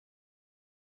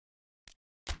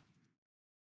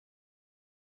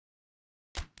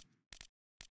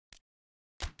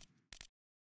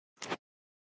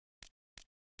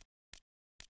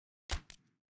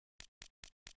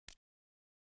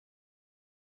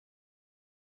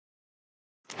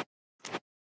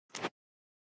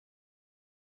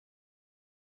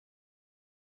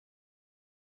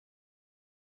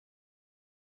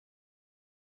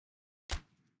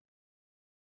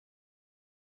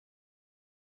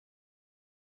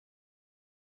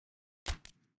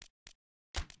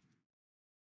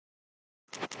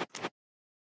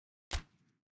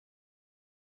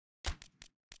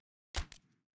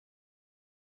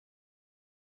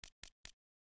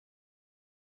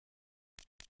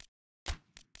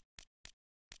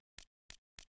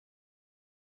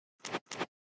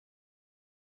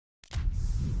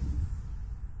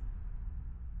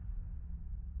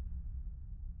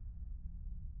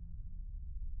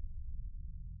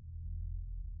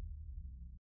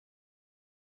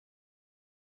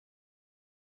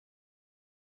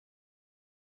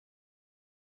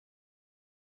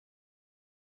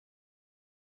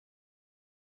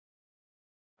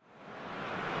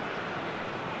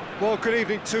Well, good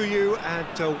evening to you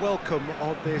and welcome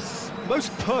on this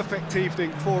most perfect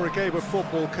evening for a game of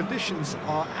football. Conditions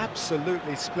are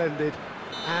absolutely splendid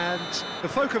and the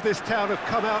folk of this town have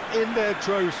come out in their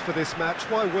droves for this match.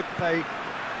 Why wouldn't they?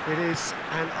 It is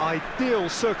an ideal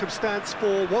circumstance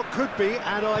for what could be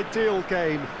an ideal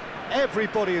game.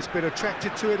 Everybody has been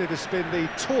attracted to it. It has been the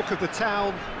talk of the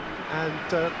town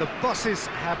and the buses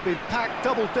have been packed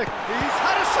double-deck. He's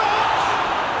had a shot!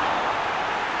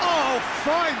 Oh,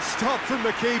 fine stop from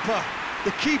the keeper.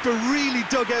 The keeper really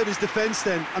dug out his defence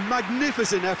then. A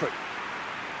magnificent effort.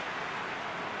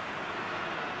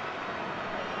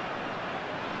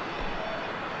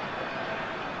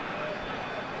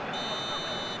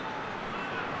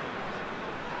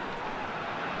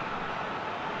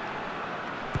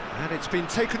 And it's been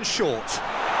taken short.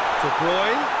 De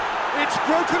Bruyne, it's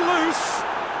broken loose.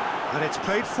 And it's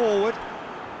played forward.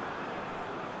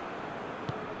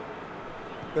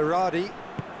 Berardi,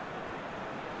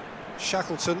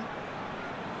 Shackleton,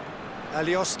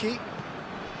 Alioski,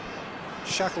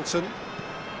 Shackleton.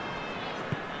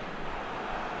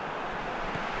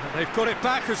 And they've got it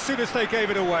back as soon as they gave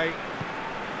it away.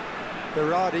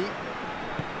 Berardi.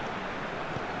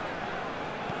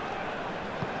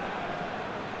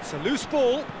 It's a loose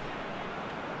ball.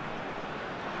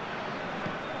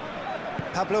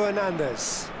 Pablo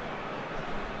Hernandez.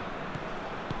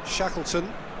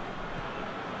 Shackleton.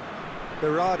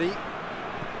 Berardi,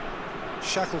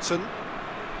 Shackleton,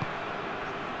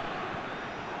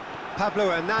 Pablo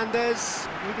Hernandez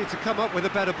needed to come up with a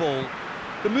better ball.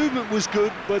 The movement was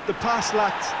good, but the pass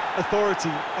lacked authority,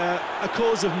 a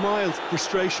cause of mild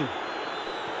frustration.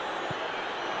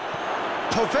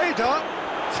 Poveda,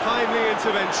 timely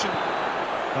intervention.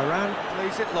 Varane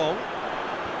plays it long.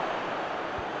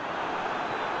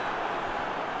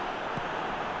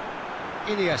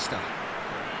 Iniesta.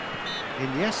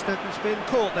 Iniesta has been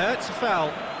caught there, it's a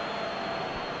foul.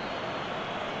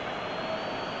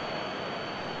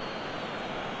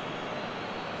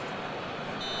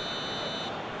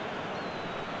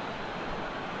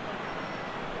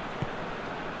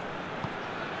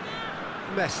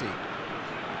 Messi.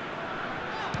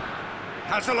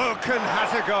 Has a look and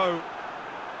has a go.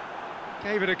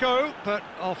 Gave it a go, but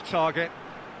off target.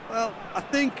 Well, I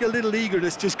think a little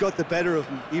eagerness just got the better of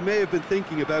him. He may have been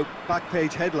thinking about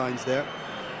back-page headlines there.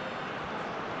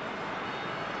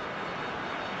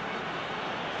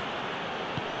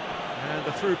 And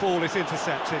the through ball is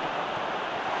intercepted.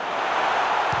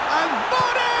 And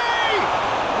Mane!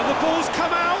 And the ball's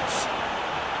come out!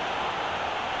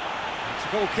 It's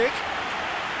a goal kick.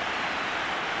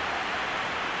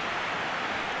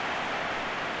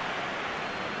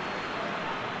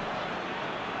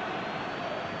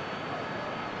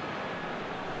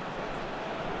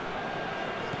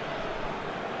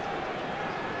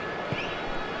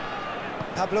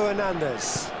 Pablo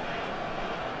Hernandez.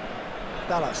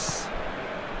 Dallas.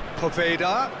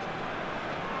 Poveda.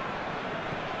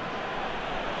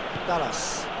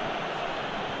 Dallas.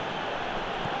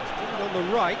 It's on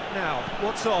the right now.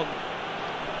 What's on?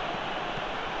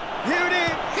 Here it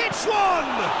is. Hits one!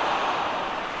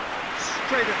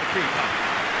 Straight at the keeper.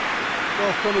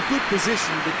 Well, from a good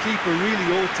position, the keeper really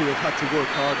ought to have had to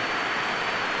work harder.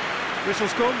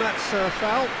 Whistle's gone, that's a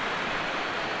foul.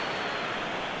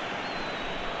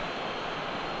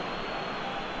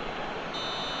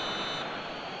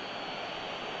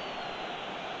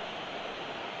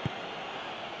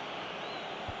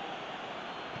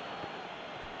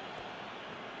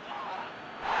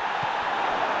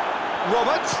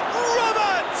 Roberts!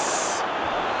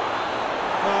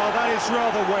 Oh, that is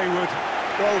rather wayward.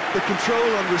 Well, the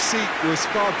control on receipt was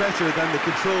far better than the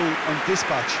control on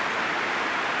dispatch.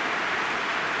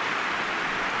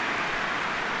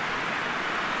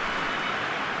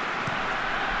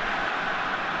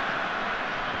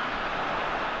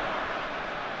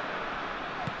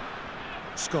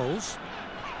 Scholes.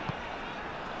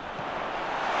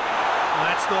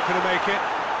 That's not going to make it.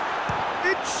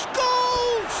 It's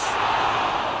Scholes!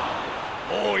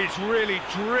 Oh, he's really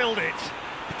drilled it.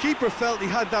 The keeper felt he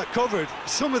had that covered.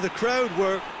 Some of the crowd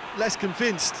were less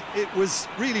convinced. It was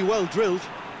really well drilled.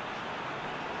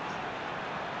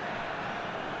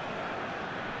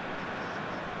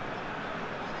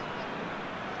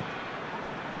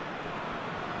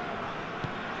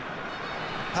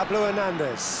 Pablo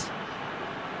Hernandez.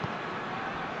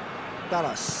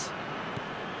 Dallas.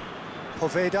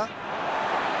 Poveda.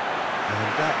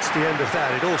 And that's the end of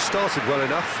that. It all started well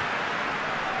enough.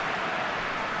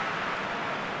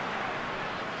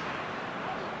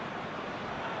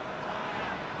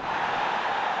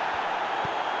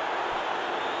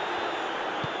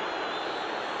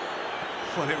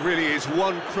 Well, it really is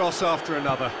one cross after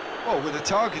another. Well, with a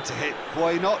target to hit,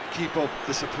 why not keep up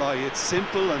the supply? It's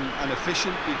simple and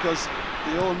efficient because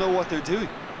they all know what they're doing.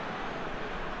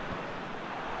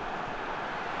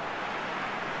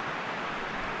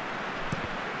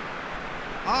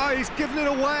 Ah, he's given it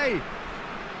away.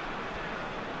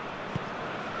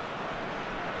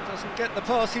 Doesn't get the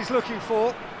pass he's looking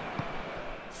for.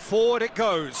 Forward it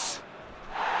goes.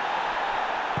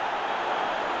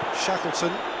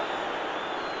 Shackleton.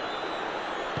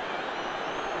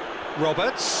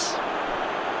 Roberts.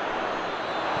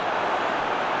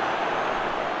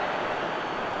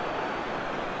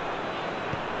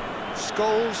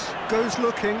 Scholes goes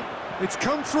looking. It's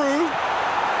come through.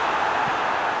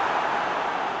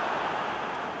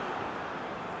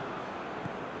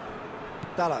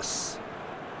 Dallas.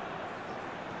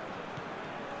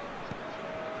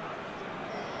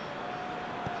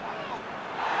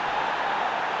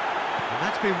 And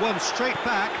that's been won straight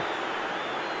back.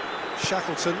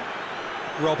 Shackleton.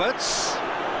 Roberts.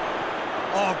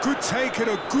 Oh, good take in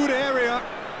a good area.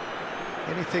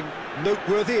 Anything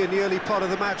noteworthy in the early part of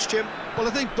the match, Jim? Well,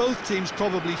 I think both teams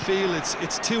probably feel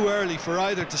it's too early for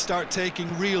either to start taking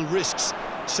real risks.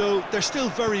 So they're still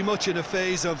very much in a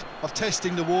phase of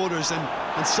testing the waters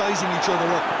and sizing each other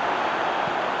up.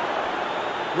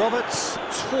 Roberts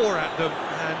tore at them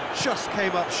and just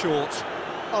came up short.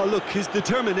 Oh, look, his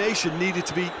determination needed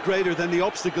to be greater than the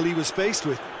obstacle he was faced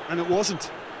with, and it wasn't.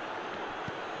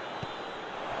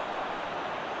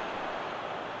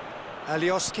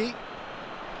 Alioski.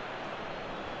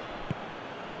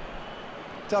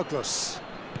 Douglas.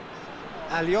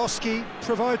 Alioski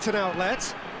provides an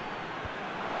outlet.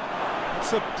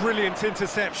 It's a brilliant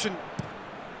interception.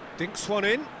 Dinks one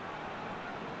in.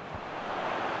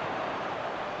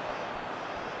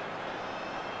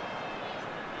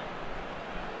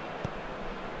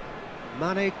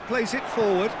 Mane plays it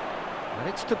forward, and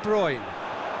it's De Bruyne.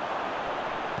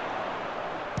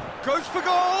 Goes for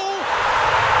goal!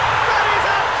 That is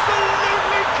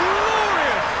absolutely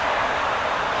glorious!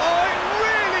 Oh, it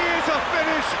really is a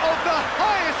finish of the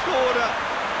highest order!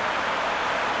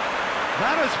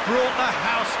 That has brought the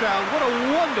house down. What a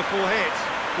wonderful hit!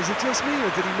 Is it just me,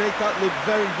 or did he make that look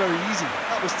very, very easy?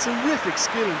 That was terrific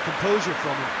skill and composure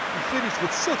from him. He finished with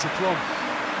such aplomb.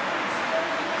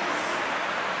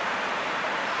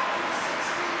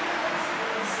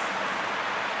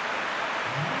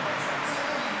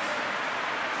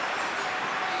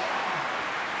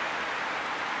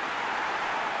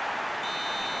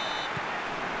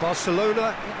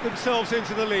 Barcelona get themselves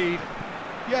into the lead.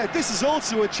 Yeah, this is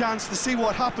also a chance to see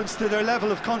what happens to their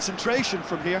level of concentration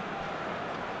from here.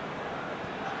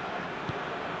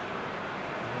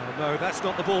 Oh, no, that's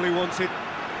not the ball he wanted.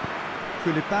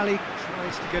 Koulibaly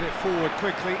tries to get it forward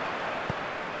quickly.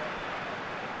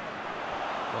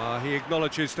 Well, he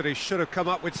acknowledges that he should have come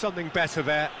up with something better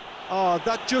there. Oh,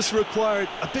 that just required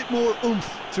a bit more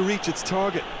oomph to reach its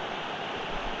target.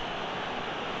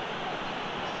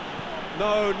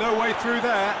 No, no way through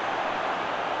there.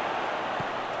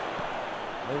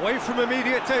 Away from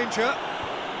immediate danger.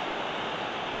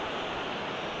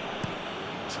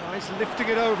 Tries lifting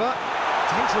it over.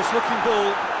 Dangerous looking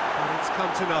ball, but it's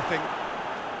come to nothing.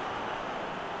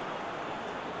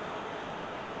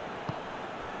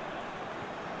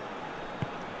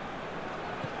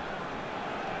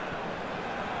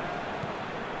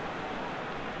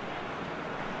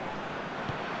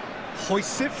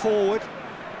 Hoists it forward.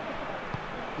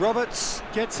 Roberts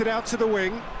gets it out to the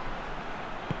wing.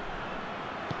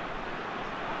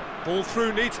 Ball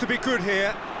through needs to be good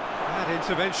here. That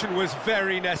intervention was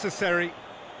very necessary.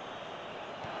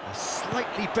 A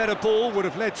slightly better ball would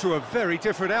have led to a very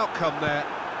different outcome there.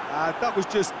 That was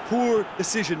just poor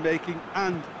decision-making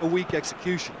and a weak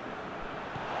execution.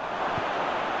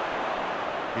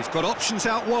 He's got options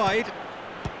out wide.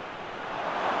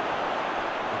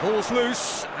 The ball's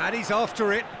loose, and he's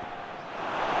after it.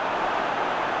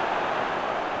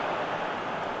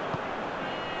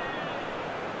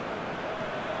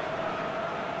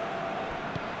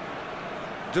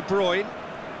 De Bruyne.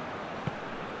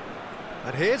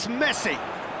 And here's Messi.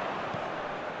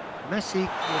 Messi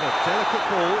with a delicate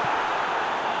ball.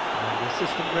 And the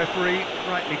assistant referee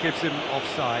rightly gives him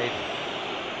offside.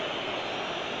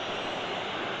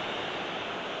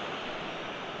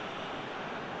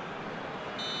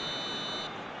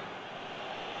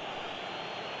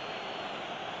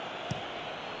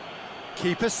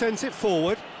 Keeper sends it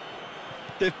forward.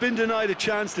 They've been denied a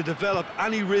chance to develop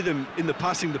any rhythm in the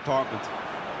passing department.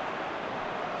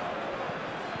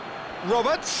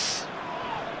 Roberts.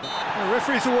 The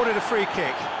referee's awarded a free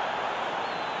kick.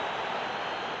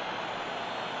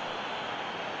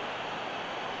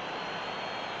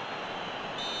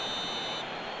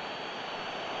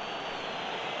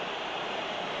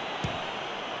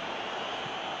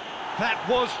 That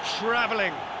was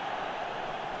travelling.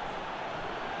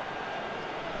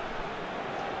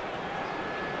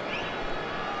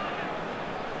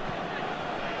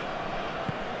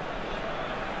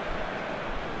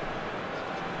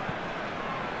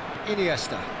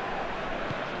 Iniesta.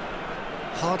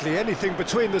 Hardly anything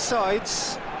between the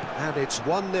sides, and it's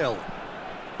 1-0.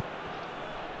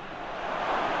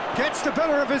 Gets the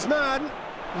better of his man,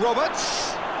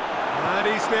 Roberts, and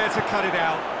he's there to cut it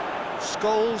out.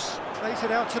 Scholes plays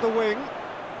it out to the wing.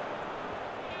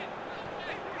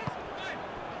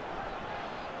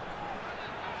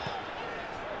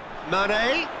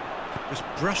 Mane just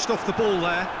brushed off the ball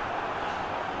there.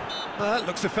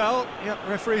 Looks a foul. Yep,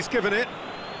 referee's given it.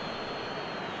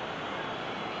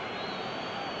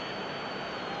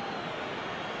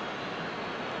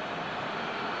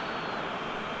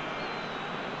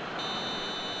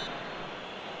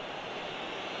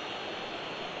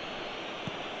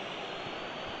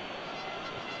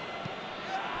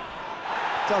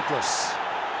 Douglas.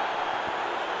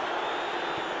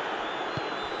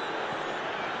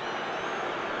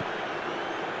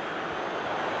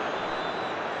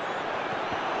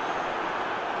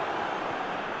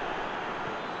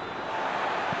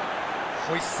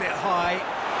 Hoists it high.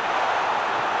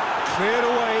 Cleared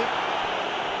away.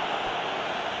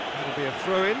 That'll be a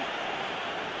throw-in.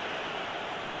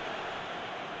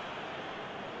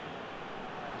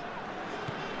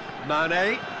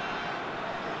 Mane.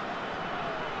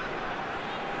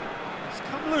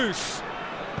 Come loose.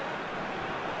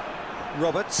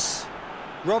 Roberts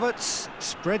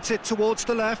spreads it towards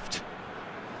the left.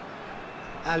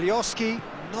 Alioski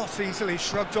not easily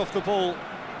shrugged off the ball.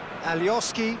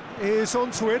 Alioski is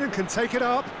onto it and can take it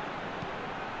up.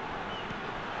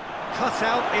 Cut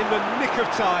out in the nick of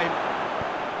time.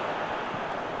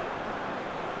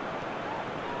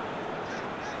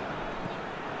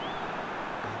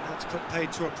 And that's put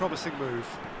paid to a promising move.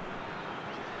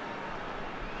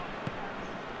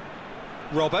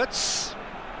 Roberts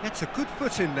gets a good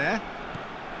foot in there.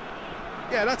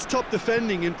 Yeah, that's top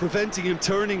defending and preventing him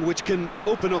turning, which can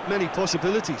open up many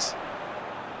possibilities.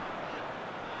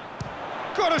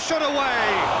 Got a shot away!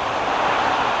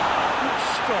 Good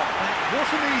stop, that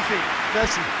wasn't easy.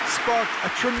 Messi sparked a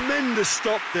tremendous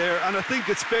stop there, and I think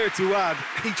it's fair to add,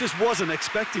 he just wasn't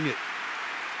expecting it.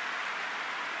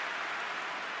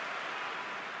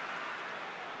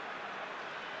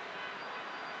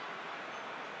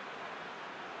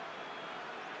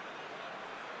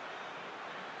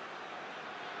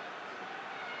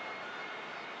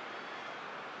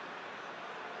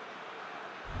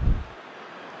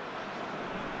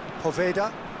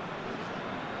 Poveda.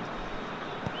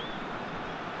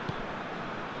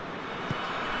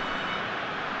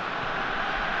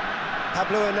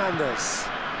 Pablo Hernandez.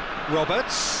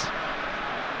 Roberts.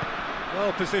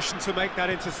 Well positioned to make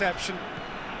that interception.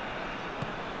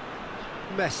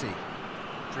 Messi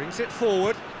brings it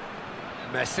forward.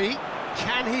 Messi,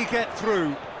 can he get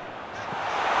through?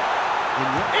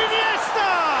 Iniesta!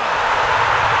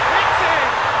 It's in!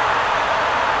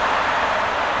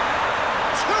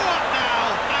 2 up now,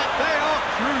 and they are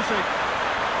cruising.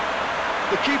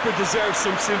 The keeper deserves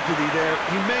some sympathy there.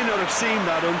 He may not have seen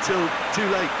that until too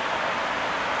late.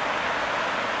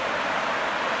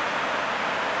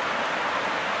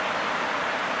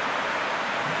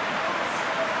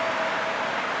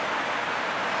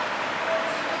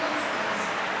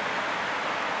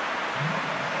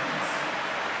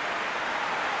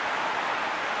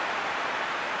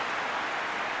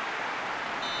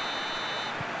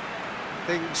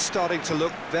 Things starting to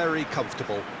look very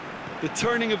comfortable. The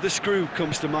turning of the screw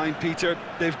comes to mind, Peter.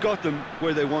 They've got them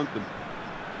where they want them.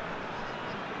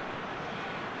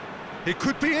 He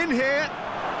could be in here.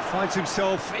 Finds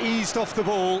himself eased off the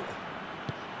ball.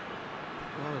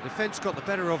 Well, the defence got the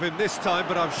better of him this time,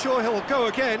 but I'm sure he'll go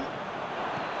again.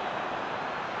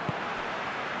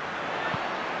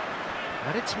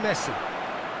 And it's Messi.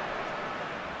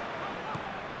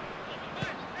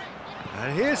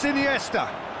 And here's Iniesta.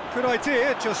 Good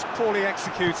idea, just poorly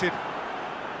executed.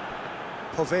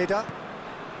 Poveda.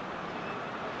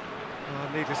 Well,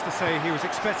 needless to say, he was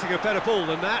expecting a better ball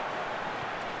than that.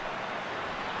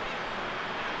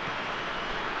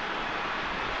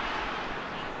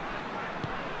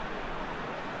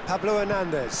 Pablo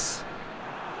Hernandez.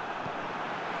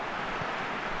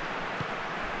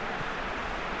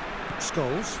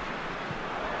 Scholes.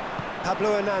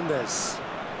 Pablo Hernandez.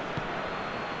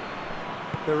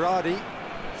 Berardi.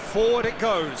 Forward it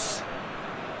goes.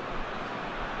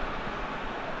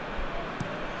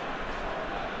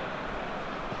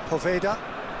 Poveda.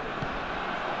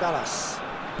 Dallas.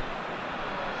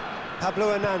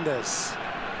 Pablo Hernandez.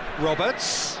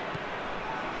 Roberts.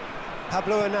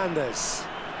 Pablo Hernandez.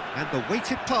 And the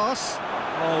weighted pass.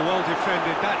 Oh, well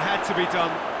defended. That had to be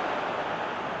done.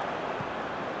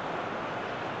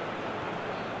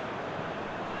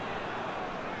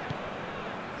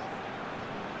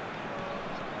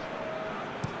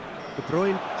 De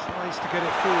Bruyne tries to get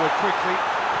it forward quickly.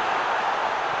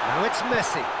 Now it's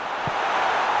Messi.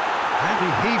 And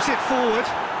he heaves it forward.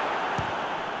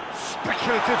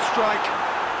 Speculative strike.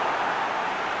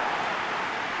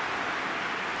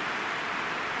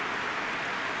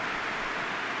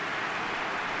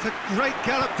 It's a great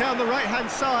gallop down the right-hand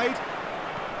side.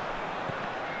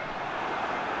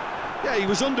 Yeah, he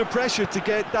was under pressure to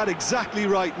get that exactly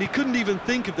right, and he couldn't even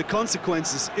think of the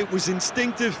consequences. It was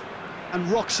instinctive and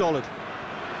rock solid.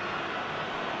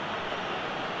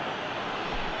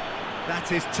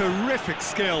 That is terrific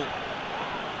skill.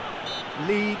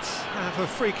 Leeds have a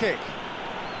free kick.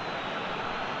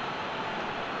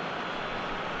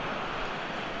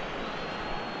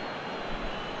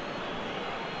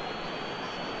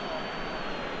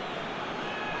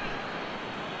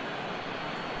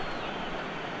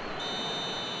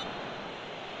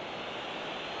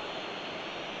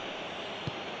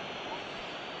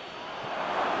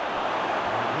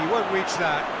 He won't reach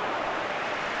that.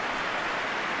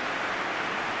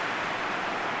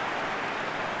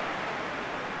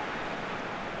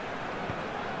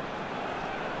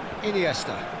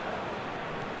 Iniesta.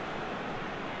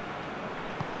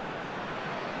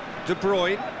 De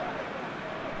Bruyne.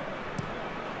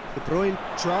 De Bruyne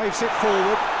drives it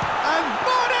forward. And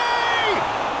Mane!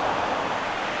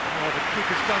 Oh, the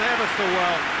keeper's done ever so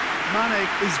well. Mane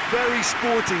is very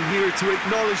sporting here to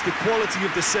acknowledge the quality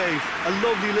of the save. A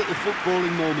lovely little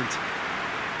footballing moment.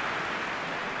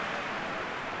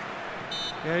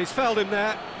 Yeah, he's fouled him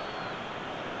there.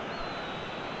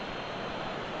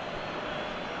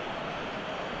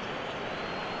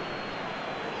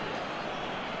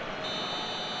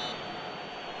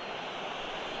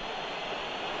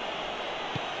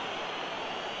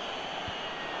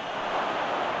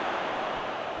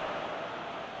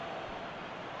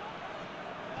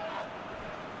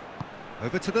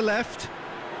 Over to the left.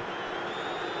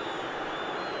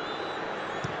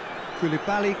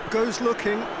 Koulibaly goes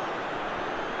looking.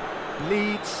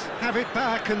 Leeds have it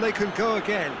back and they can go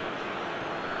again.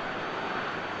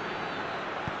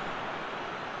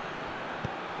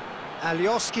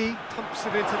 Alioski pumps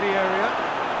it into the area.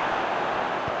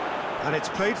 And it's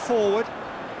played forward.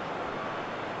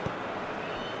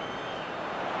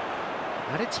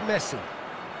 And it's Messi.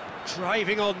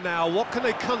 Driving on now, what can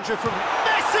they conjure from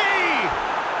Messi?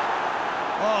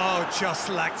 Oh, just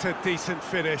lacked a decent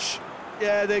finish.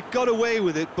 Yeah, they got away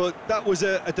with it, but that was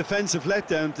a defensive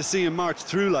letdown to see him march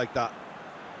through like that.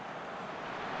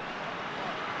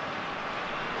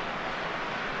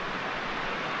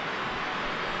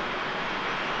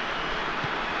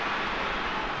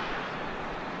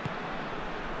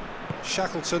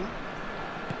 Shackleton.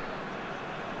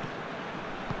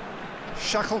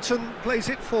 Shackleton plays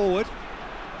it forward.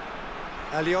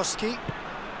 Alioski.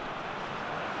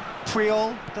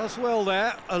 Puyol does well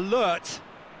there, alert.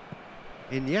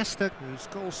 Iniesta, whose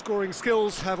goal-scoring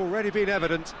skills have already been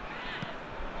evident.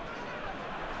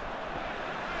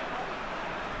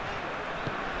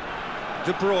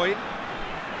 De Bruyne.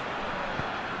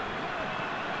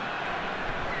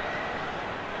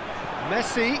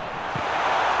 Messi.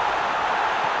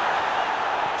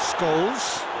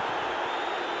 Scholes.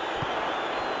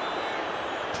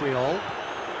 Puyol.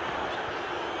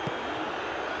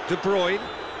 De Bruyne.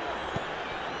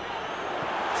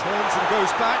 Turns and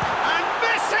goes back, and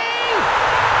Messi!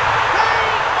 They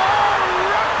are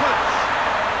rampant!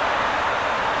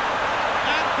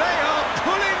 And they are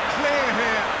pulling clear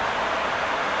here.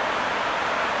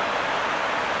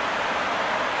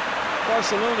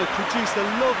 Barcelona produced a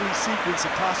lovely sequence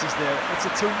of passes there. It's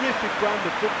a terrific brand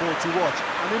of football to watch,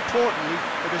 and importantly,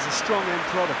 it is a strong end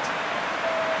product.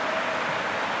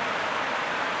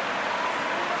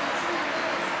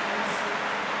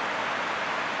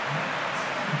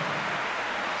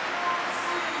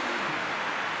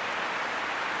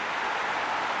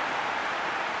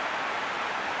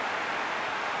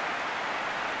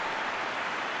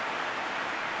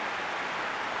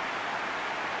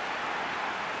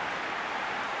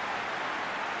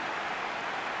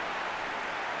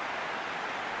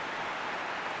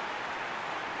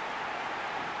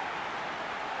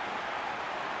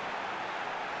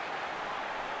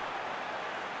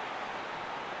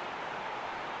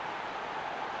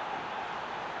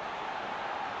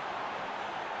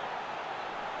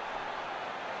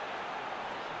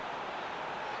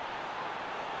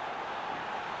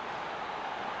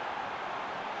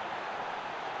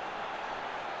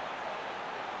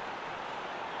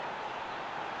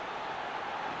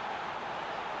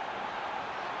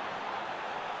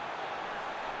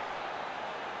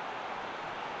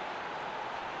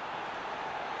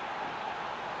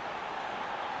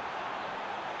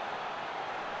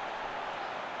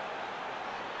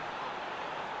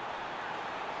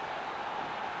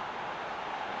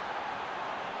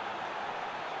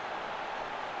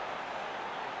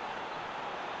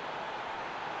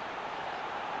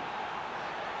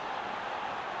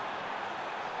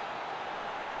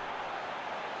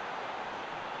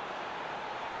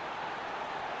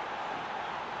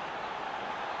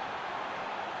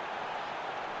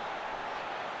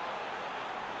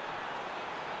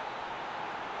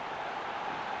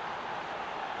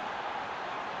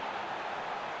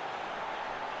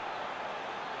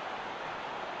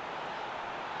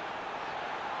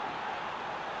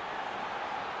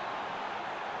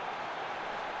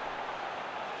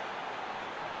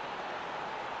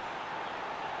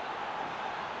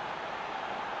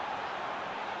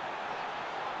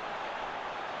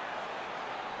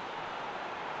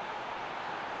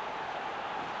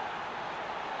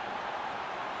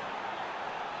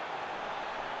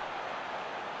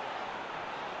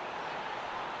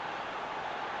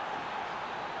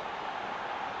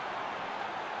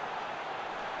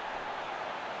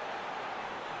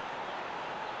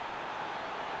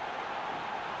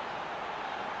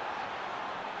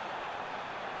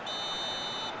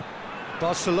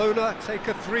 Barcelona take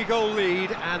a 3-goal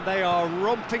lead and they are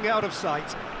romping out of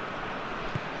sight.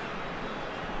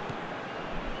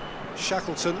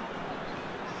 Shackleton.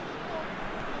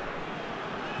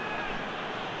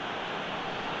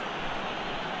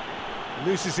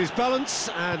 Loses his balance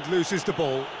and loses the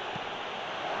ball.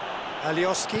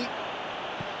 Alioski.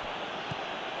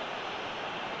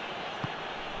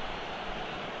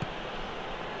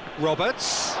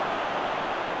 Roberts.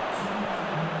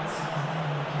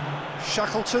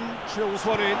 Shackleton drills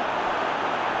one in.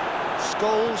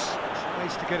 Scholes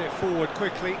tries to get it forward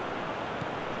quickly.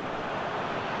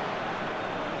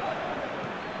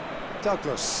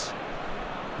 Douglas.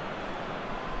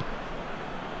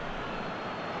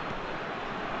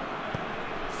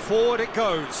 Forward it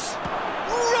goes.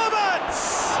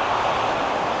 Roberts!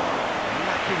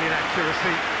 Lacking in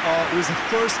accuracy. It was a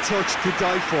first touch to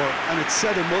die for, and it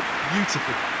set him up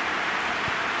beautifully.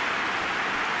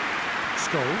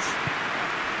 Scholes.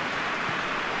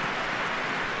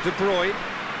 De Bruyne.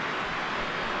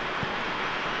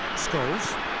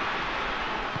 Scholes.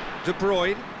 De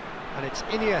Bruyne. And it's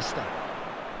Iniesta.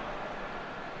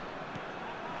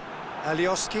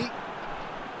 Alioski.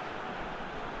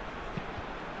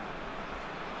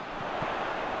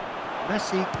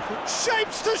 Messi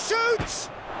shapes to shoot!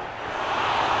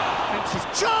 Thinks his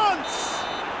chance!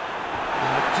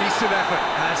 Decent effort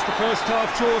as the first half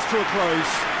draws to a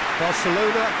close.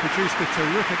 Barcelona produced a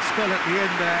terrific spell at the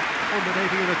end there,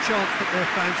 culminating in a chance that their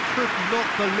fans could not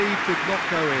believe did not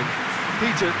go in.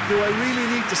 Peter, do I really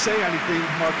need to say anything,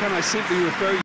 or can I simply refer you